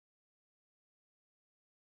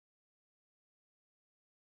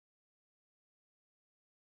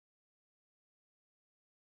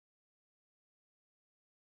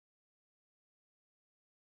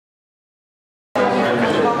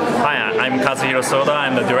I'm Kazuhiro Soda.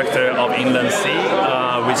 I'm the director of Inland Sea,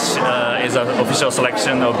 which is an official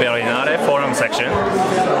selection of Berlinale forum section.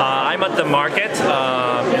 I'm at the market.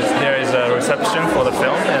 There is a reception for the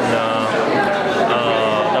film, and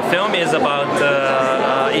the film is about.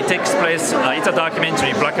 It takes place. It's a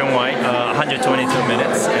documentary, black and white, 122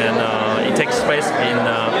 minutes, and it takes place in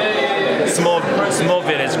a small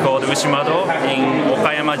village called Ushimado in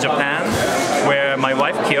Okayama, Japan, where my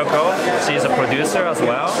wife Kyoko, she's a producer as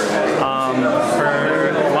well.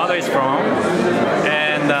 Her mother is from,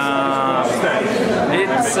 and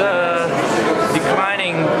it's a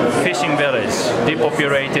declining fishing village,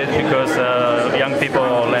 depopulated because young people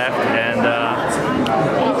left, and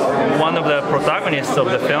one of the protagonists of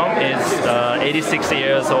the film is 86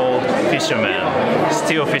 years old fisherman,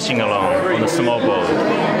 still fishing alone on a small boat.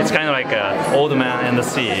 It's kind of like an old man in the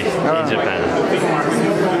sea in Japan.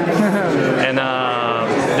 And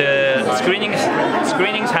the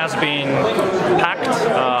screenings has been packed.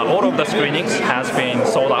 All of the screenings has been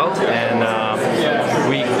sold out, and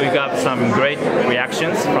we got some great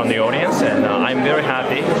reactions from the audience, and I'm very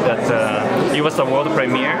happy that it was a world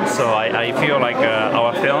premiere. So I feel like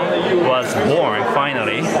our film was born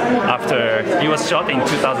finally after it was shot in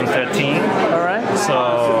 2013. All right. So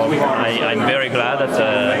I'm very glad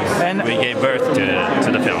that we gave birth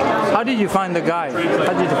to the film. How did you find the guy?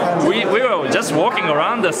 We were just walking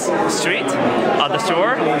around the street at the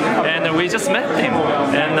shore, and we just met him,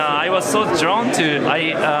 and I was so drawn to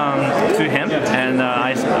him, and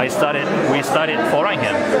we started following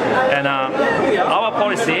him. And our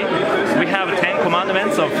policy, we have 10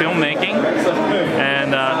 commandments of filmmaking,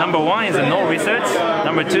 and number 1 is no research,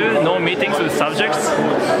 number 2, no meetings with subjects,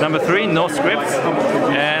 number 3, no scripts,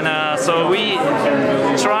 and so we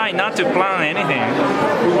try not to plan anything.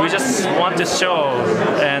 We just want to show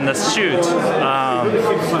and shoot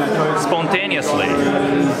spontaneously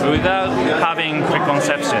without having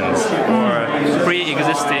preconceptions or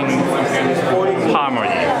pre-existing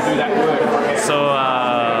harmony. So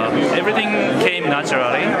everything came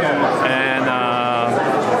naturally, and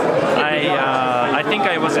I think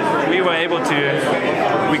we were able to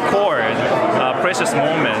record a precious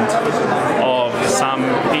moment of some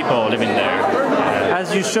people living there.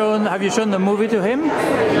 Have you shown the movie to him?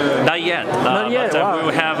 Not yet. Not yet. But wow. we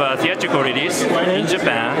will have a theatrical release in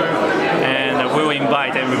Japan, and we will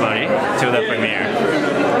invite everybody to the premiere.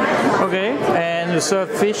 Okay, and you serve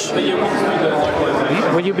fish?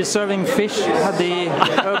 Will you be serving fish at the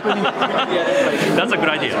opening? That's a good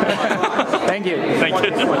idea. Thank you. Thank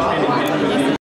you.